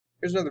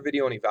Here's another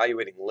video on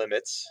evaluating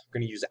limits. I'm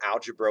going to use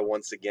algebra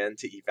once again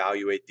to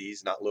evaluate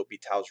these, not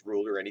L'Hopital's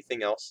rule or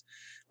anything else.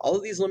 All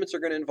of these limits are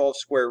going to involve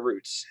square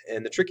roots.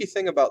 And the tricky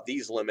thing about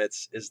these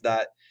limits is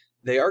that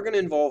they are going to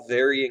involve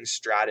varying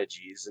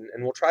strategies.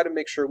 And we'll try to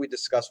make sure we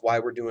discuss why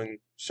we're doing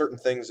certain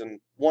things in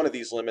one of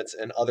these limits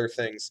and other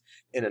things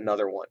in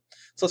another one.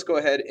 So let's go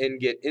ahead and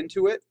get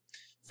into it.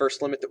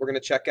 First limit that we're going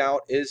to check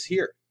out is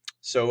here.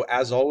 So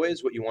as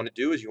always, what you want to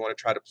do is you want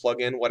to try to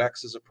plug in what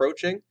x is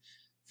approaching.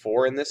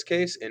 4 in this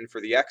case, in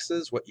for the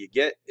x's, what you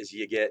get is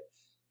you get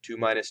 2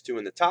 minus 2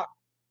 in the top,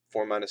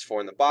 4 minus 4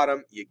 in the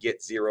bottom, you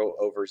get 0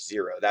 over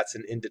 0. That's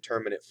an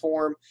indeterminate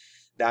form.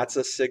 That's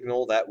a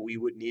signal that we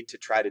would need to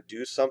try to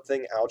do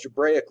something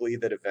algebraically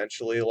that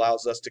eventually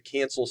allows us to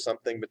cancel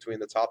something between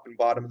the top and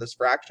bottom of this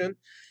fraction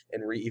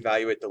and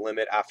reevaluate the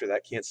limit after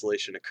that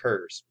cancellation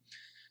occurs.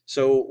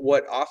 So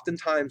what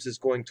oftentimes is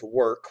going to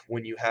work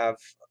when you have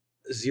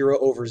 0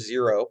 over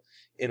 0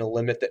 in a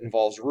limit that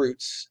involves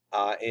roots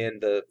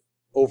and the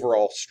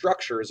overall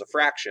structure as a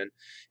fraction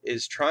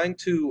is trying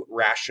to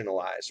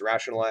rationalize.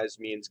 Rationalize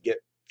means get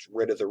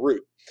rid of the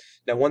root.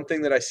 Now, one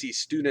thing that I see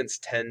students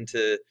tend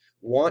to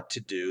want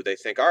to do, they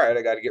think, all right,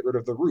 I got to get rid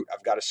of the root.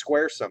 I've got to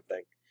square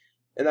something.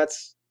 And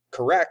that's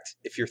correct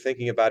if you're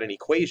thinking about an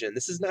equation.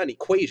 This is not an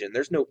equation.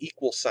 There's no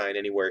equal sign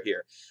anywhere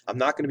here. I'm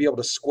not going to be able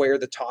to square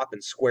the top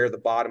and square the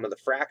bottom of the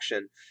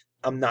fraction.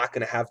 I'm not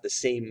going to have the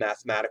same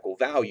mathematical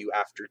value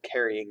after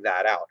carrying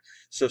that out.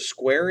 So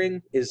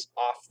squaring is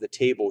off the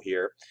table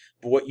here.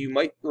 But what you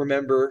might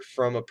remember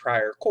from a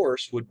prior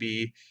course would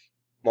be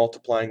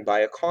multiplying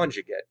by a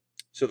conjugate.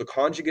 So the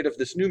conjugate of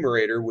this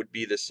numerator would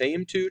be the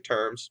same two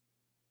terms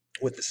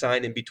with the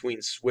sign in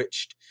between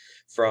switched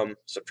from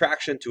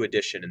subtraction to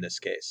addition in this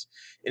case.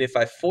 And if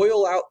I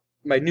FOIL out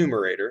my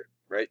numerator,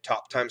 right,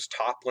 top times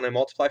top when I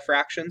multiply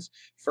fractions,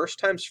 first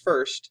times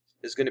first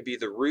is going to be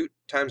the root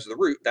times the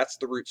root. That's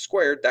the root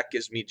squared. That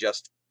gives me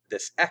just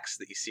this x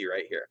that you see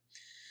right here.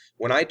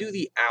 When I do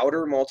the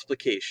outer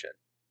multiplication,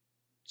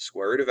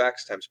 square root of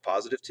x times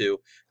positive 2,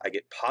 I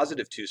get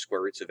positive 2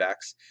 square roots of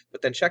x.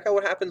 But then check out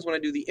what happens when I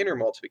do the inner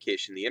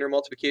multiplication. The inner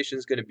multiplication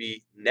is going to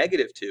be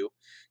negative 2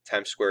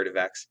 times square root of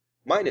x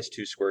minus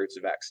 2 square roots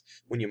of x.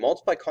 When you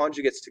multiply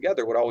conjugates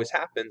together, what always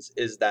happens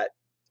is that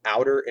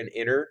outer and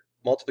inner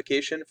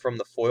multiplication from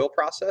the FOIL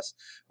process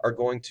are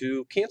going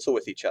to cancel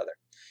with each other.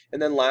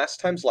 And then last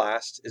times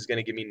last is going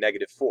to give me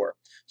negative 4.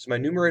 So my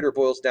numerator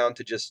boils down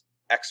to just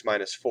x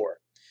minus 4.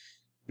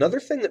 Another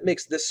thing that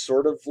makes this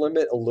sort of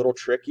limit a little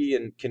tricky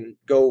and can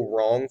go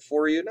wrong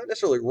for you, not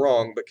necessarily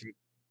wrong, but can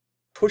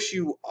push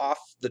you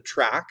off the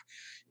track,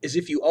 is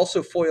if you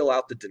also FOIL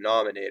out the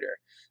denominator.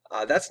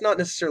 That's not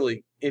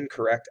necessarily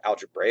incorrect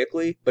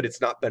algebraically, but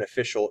it's not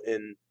beneficial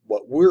in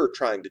what we're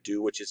trying to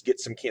do, which is get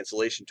some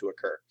cancellation to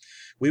occur.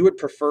 We would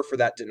prefer for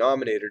that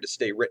denominator to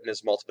stay written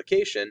as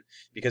multiplication,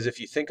 because if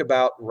you think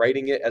about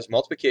writing it as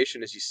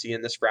multiplication, as you see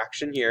in this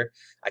fraction here,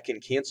 I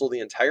can cancel the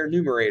entire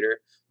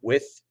numerator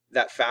with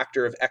that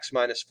factor of x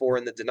minus 4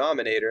 in the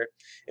denominator,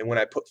 and when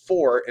I put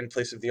 4 in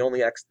place of the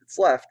only x that's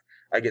left,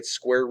 I get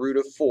square root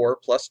of 4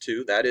 plus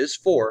 2, that is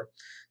 4.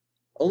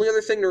 Only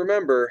other thing to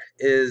remember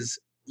is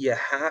you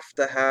have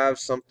to have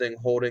something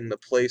holding the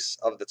place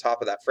of the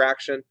top of that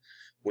fraction.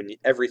 When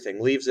everything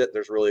leaves it,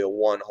 there's really a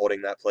 1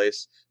 holding that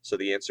place. So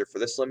the answer for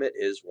this limit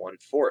is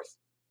 1/4.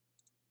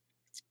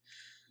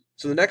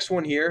 So the next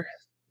one here,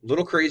 a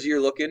little crazier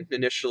looking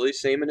initially,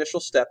 same initial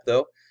step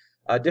though.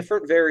 A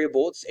different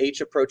variable, it's h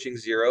approaching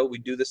 0. We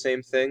do the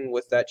same thing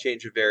with that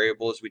change of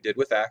variable as we did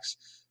with x.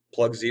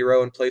 Plug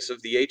 0 in place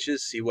of the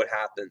h's, see what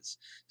happens.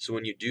 So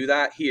when you do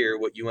that here,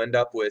 what you end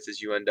up with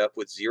is you end up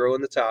with 0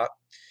 in the top,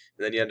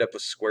 and then you end up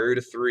with square root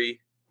of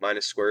 3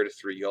 minus square root of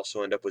 3. You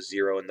also end up with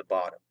 0 in the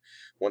bottom.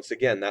 Once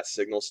again, that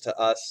signals to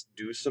us,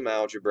 do some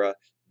algebra,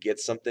 get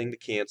something to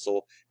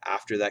cancel.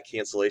 After that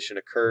cancellation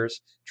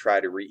occurs, try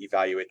to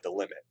reevaluate the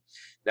limit.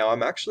 Now,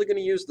 I'm actually going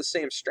to use the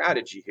same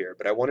strategy here,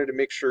 but I wanted to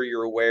make sure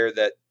you're aware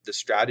that the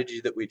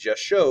strategy that we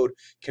just showed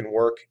can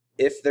work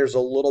if there's a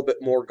little bit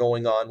more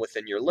going on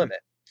within your limit.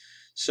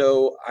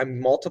 So I'm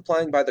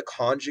multiplying by the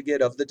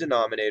conjugate of the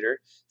denominator,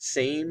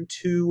 same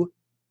two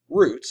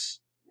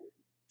roots,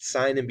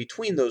 sign in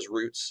between those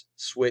roots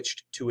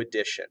switched to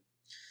addition.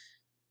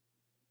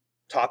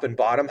 Top and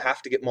bottom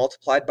have to get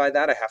multiplied by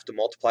that. I have to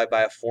multiply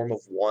by a form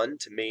of 1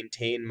 to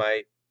maintain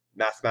my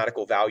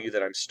mathematical value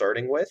that I'm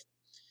starting with.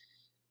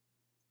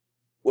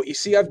 What you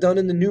see I've done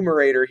in the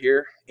numerator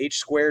here, h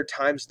squared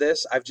times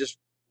this, I've just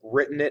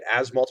written it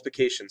as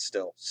multiplication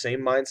still.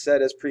 Same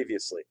mindset as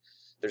previously.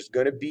 There's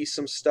going to be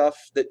some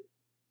stuff that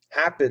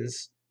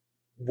happens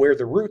where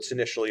the roots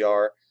initially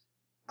are.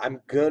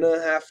 I'm going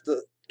to have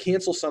to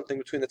cancel something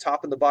between the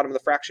top and the bottom of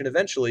the fraction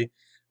eventually.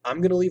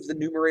 I'm going to leave the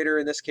numerator,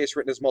 in this case,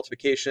 written as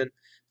multiplication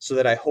so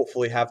that I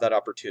hopefully have that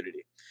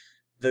opportunity.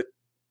 The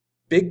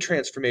big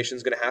transformation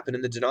is going to happen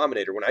in the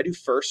denominator. When I do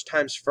first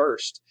times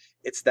first,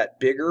 it's that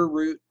bigger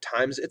root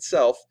times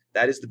itself.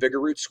 That is the bigger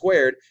root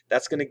squared.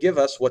 That's going to give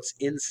us what's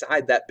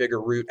inside that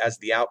bigger root as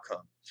the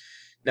outcome.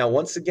 Now,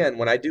 once again,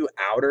 when I do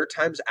outer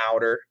times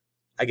outer,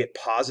 I get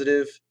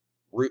positive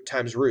root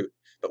times root.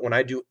 But when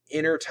I do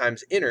inner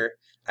times inner,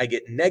 I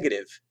get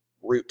negative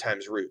root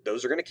times root.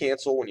 Those are going to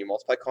cancel when you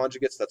multiply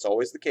conjugates. That's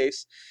always the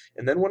case.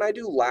 And then when I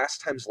do last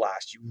times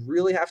last, you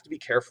really have to be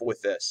careful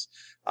with this.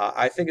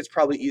 I think it's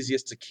probably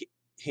easiest to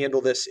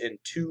handle this in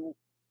two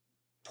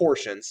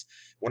portions.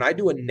 When I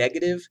do a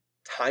negative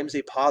times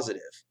a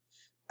positive,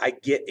 I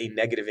get a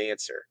negative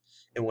answer.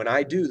 And when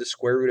I do the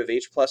square root of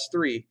h plus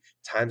 3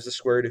 times the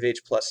square root of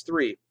h plus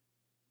 3,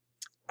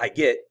 I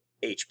get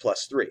h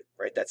plus 3,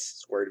 right? That's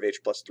square root of h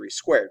plus 3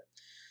 squared.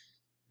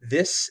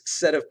 This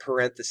set of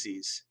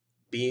parentheses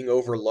being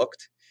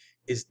overlooked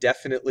is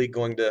definitely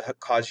going to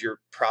cause your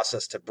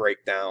process to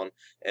break down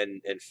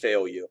and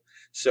fail you.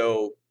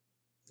 So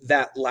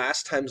that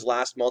last times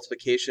last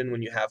multiplication,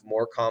 when you have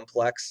more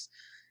complex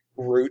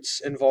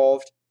roots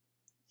involved,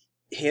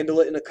 handle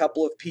it in a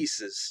couple of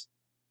pieces.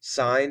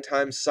 Sine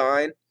times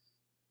sine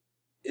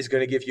is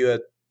going to give you a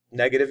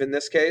negative in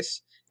this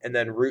case, and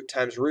then root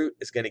times root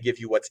is going to give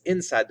you what's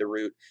inside the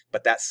root,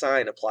 but that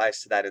sign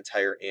applies to that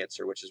entire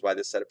answer, which is why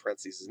this set of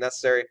parentheses is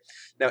necessary.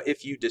 Now,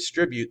 if you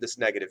distribute this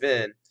negative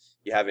in,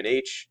 you have an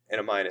h and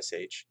a minus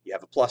h. You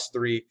have a plus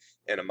 3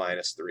 and a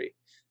minus 3.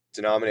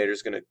 Denominator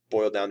is going to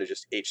boil down to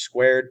just h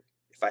squared.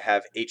 If I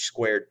have h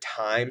squared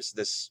times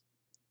this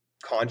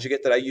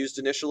conjugate that I used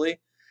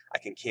initially, I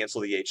can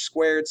cancel the h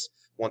squareds.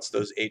 Once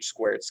those h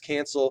squareds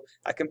cancel,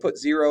 I can put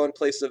 0 in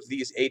place of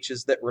these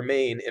h's that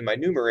remain in my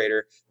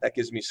numerator. That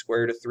gives me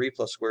square root of 3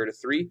 plus square root of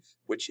 3,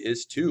 which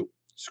is 2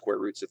 square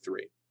roots of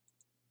 3.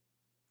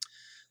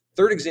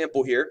 Third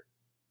example here,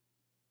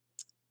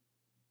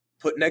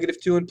 put negative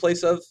 2 in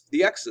place of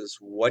the x's.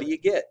 What do you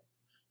get?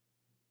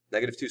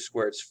 Negative 2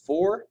 squared is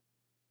 4.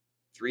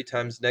 3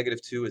 times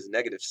negative 2 is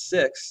negative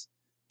 6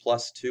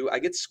 plus 2. I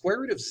get square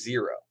root of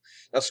 0.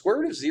 Now, square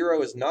root of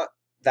 0 is not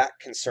that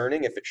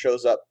concerning if it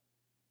shows up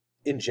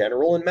in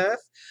general in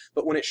math,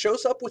 but when it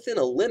shows up within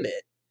a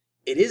limit,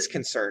 it is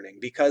concerning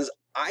because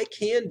I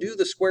can do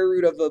the square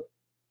root of a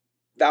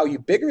value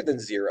bigger than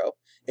 0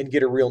 and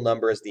get a real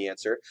number as the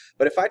answer.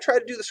 But if I try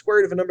to do the square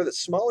root of a number that's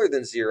smaller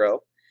than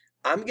 0,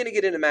 I'm going to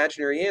get an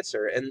imaginary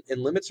answer, and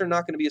limits are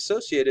not going to be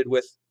associated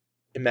with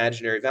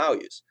imaginary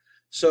values.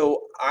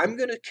 So I'm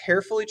going to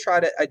carefully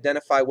try to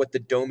identify what the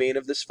domain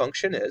of this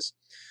function is.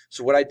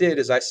 So what I did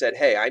is I said,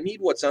 hey, I need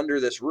what's under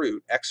this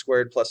root, x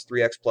squared plus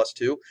 3x plus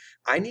 2.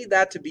 I need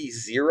that to be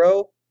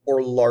 0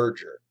 or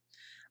larger.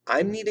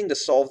 I'm needing to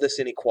solve this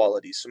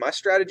inequality. So my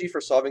strategy for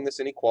solving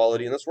this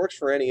inequality, and this works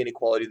for any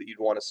inequality that you'd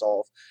want to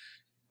solve,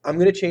 I'm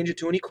going to change it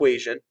to an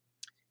equation.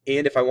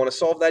 And if I want to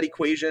solve that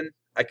equation,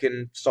 I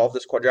can solve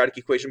this quadratic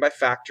equation by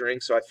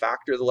factoring. So I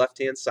factor the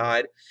left-hand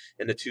side,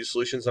 and the two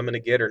solutions I'm going to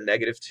get are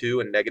negative 2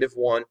 and negative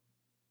 1.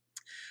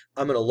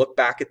 I'm going to look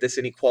back at this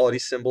inequality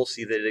symbol,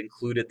 see that it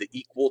included the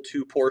equal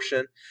to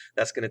portion.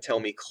 That's going to tell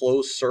me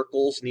closed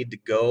circles need to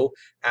go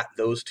at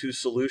those two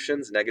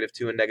solutions, negative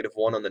 2 and negative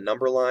 1 on the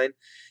number line.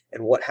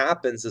 And what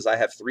happens is I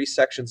have three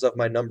sections of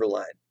my number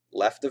line,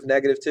 left of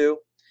negative 2,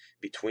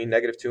 between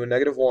negative 2 and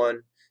negative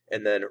 1,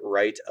 and then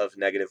right of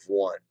negative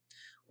 1.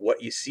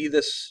 What you see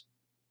this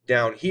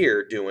down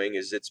here doing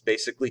is it's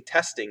basically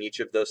testing each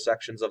of those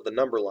sections of the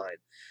number line.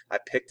 I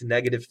picked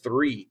negative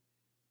 3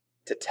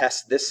 to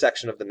test this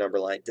section of the number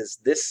line. Does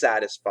this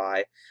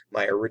satisfy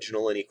my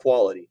original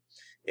inequality?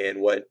 And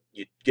what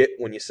you get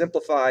when you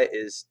simplify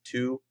is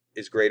 2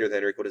 is greater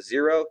than or equal to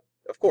 0.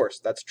 Of course,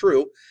 that's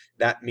true.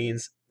 That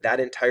means that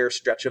entire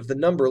stretch of the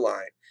number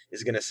line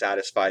is going to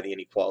satisfy the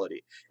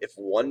inequality. If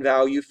one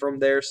value from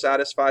there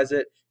satisfies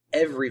it,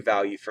 every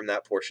value from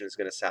that portion is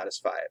going to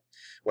satisfy it.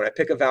 When I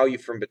pick a value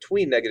from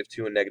between negative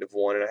 2 and negative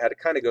 1, and I had to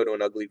kind of go to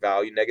an ugly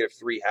value, negative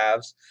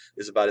 3/2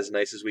 is about as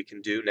nice as we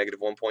can do, negative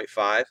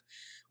 1.5.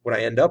 What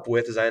I end up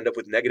with is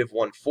negative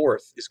 1/4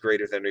 is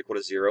greater than or equal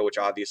to 0, which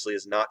obviously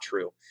is not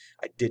true.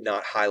 I did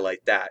not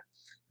highlight that.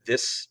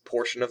 This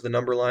portion of the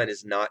number line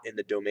is not in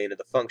the domain of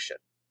the function.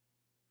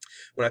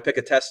 When I pick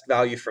a test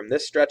value from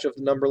this stretch of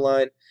the number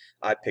line,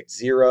 I picked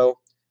 0.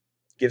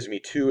 Gives me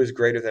 2 is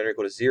greater than or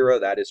equal to 0.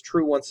 That is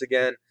true once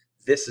again.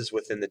 This is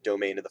within the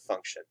domain of the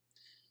function.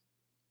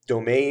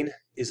 Domain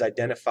is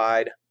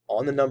identified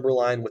on the number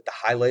line with the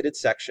highlighted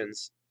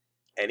sections.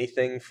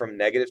 Anything from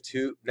negative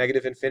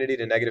infinity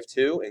to negative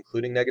 2,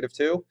 including negative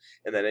 2,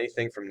 and then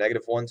anything from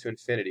negative 1 to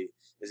infinity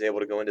is able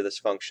to go into this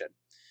function.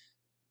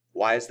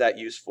 Why is that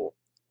useful?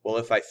 Well,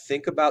 if I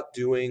think about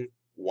doing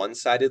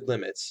one-sided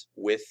limits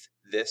with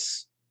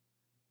this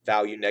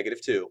value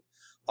negative 2,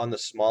 on the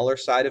smaller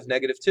side of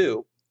negative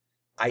 2,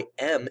 I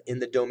am in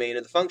the domain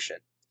of the function.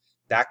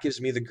 That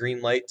gives me the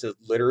green light to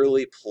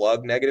literally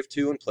plug negative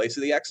 2 in place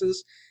of the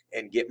x's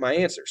and get my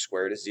answer.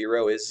 Square root of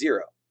 0 is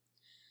 0.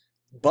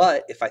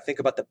 But if I think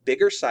about the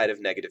bigger side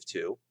of negative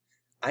 2,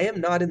 I am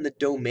not in the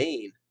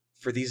domain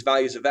for these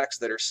values of x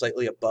that are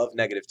slightly above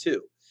negative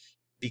 2.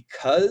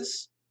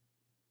 Because,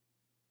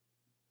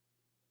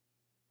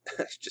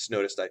 I just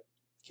noticed I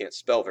can't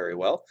spell very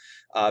well,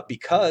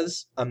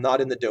 because I'm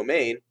not in the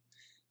domain,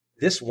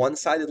 this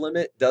one-sided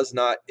limit does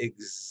not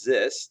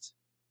exist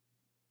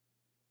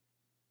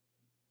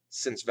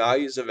since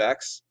values of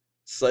x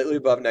slightly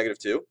above negative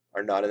 2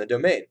 are not in the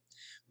domain.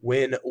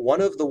 When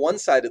one of the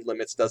one-sided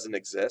limits doesn't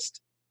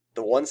exist,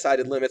 the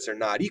one-sided limits are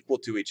not equal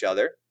to each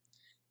other,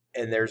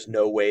 and there's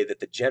no way that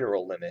the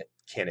general limit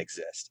can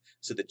exist.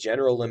 So the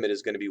general limit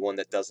is going to be one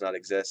that does not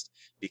exist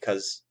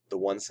because the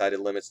one-sided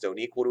limits don't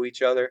equal to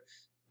each other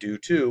due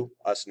to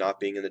us not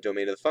being in the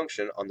domain of the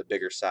function on the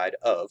bigger side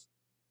of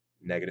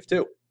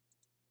 -2.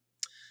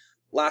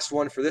 Last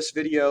one for this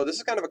video. This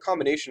is kind of a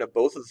combination of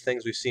both of the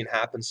things we've seen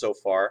happen so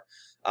far.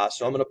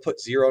 So I'm going to put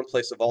 0 in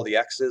place of all the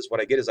x's. What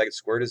I get is I get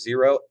square root of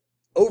 0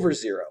 over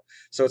 0.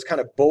 So it's kind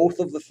of both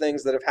of the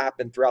things that have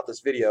happened throughout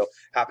this video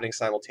happening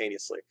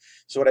simultaneously.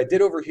 So what I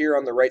did over here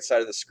on the right side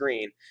of the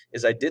screen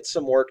is I did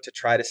some work to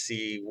try to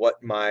see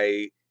what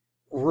my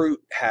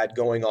root had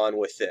going on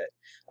with it.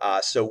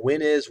 So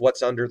when is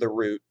what's under the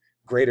root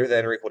greater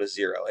than or equal to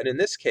 0? And in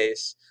this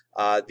case,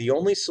 the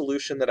only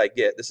solution that I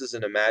get, this is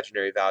an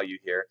imaginary value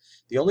here,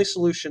 the only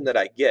solution that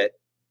I get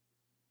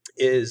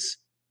is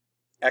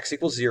x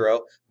equals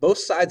 0. Both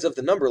sides of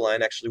the number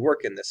line actually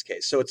work in this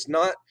case. So it's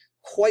not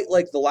quite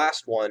like the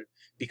last one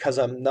because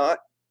I'm not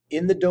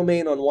in the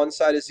domain on one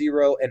side of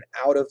 0 and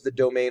out of the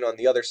domain on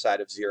the other side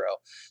of 0.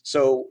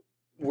 So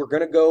we're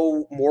going to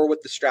go more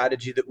with the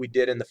strategy that we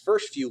did in the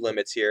first few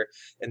limits here,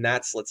 and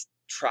that's let's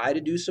try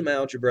to do some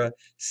algebra,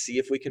 see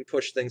if we can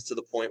push things to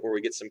the point where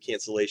we get some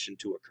cancellation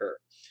to occur.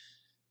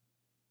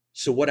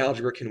 So what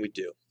algebra can we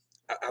do?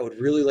 I would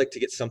really like to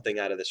get something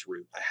out of this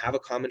root. I have a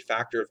common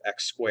factor of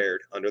x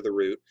squared under the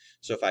root,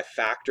 so if I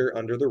factor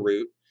under the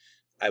root,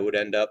 I would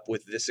end up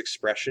with this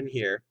expression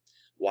here.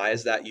 Why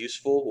is that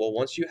useful? Well,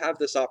 once you have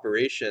this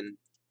operation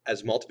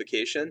as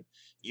multiplication,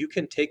 you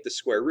can take the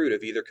square root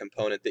of either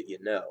component that you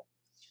know.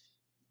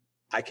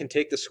 I can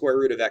take the square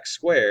root of x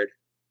squared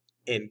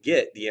and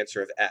get the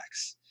answer of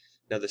x.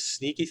 Now, the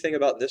sneaky thing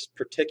about this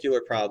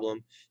particular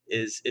problem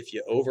is if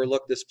you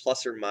overlook this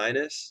plus or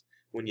minus,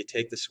 when you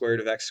take the square root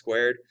of x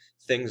squared,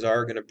 things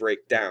are going to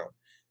break down.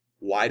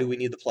 Why do we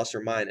need the plus or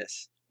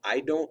minus? I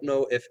don't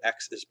know if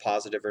x is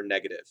positive or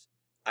negative.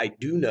 I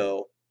do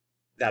know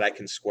that I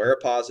can square a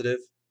positive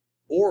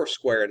or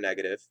square a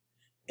negative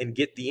and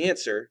get the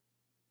answer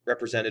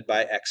represented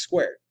by x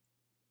squared.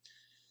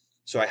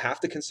 So I have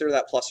to consider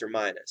that plus or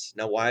minus.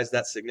 Now, why is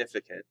that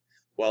significant?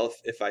 Well,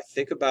 if I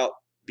think about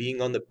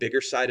being on the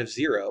bigger side of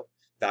 0,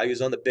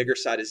 values on the bigger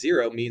side of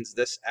 0 means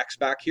this x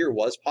back here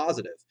was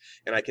positive,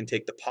 and I can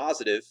take the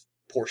positive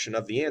portion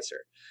of the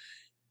answer.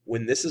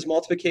 When this is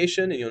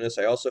multiplication, and you'll notice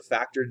I also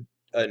factored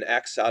an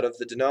x out of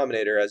the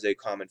denominator as a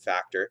common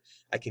factor,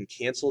 I can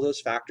cancel those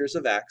factors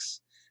of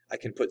x. I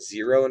can put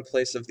 0 in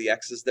place of the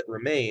x's that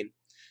remain.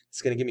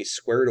 It's going to give me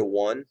square root of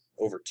 1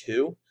 over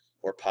 2,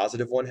 or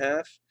positive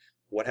 1/2.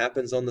 What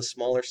happens on the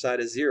smaller side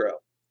of 0?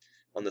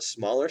 On the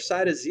smaller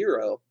side of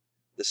 0,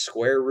 the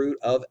square root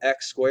of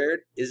x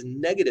squared is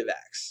negative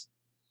x.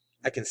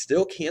 I can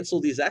still cancel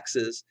these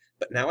x's,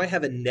 but now I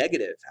have a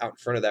negative out in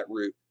front of that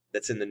root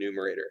that's in the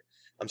numerator.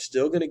 I'm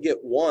still going to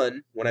get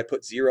 1 when I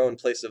put 0 in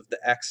place of the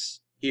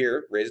x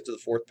here, raise it to the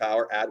 4th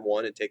power, add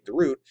 1, and take the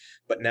root,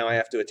 but now I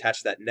have to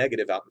attach that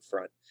negative out in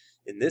front.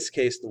 In this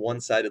case, the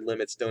one-sided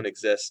limits don't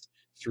exist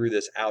through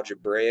this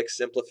algebraic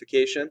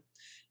simplification,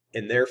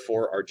 and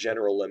therefore our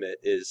general limit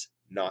is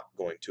not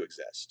going to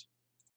exist.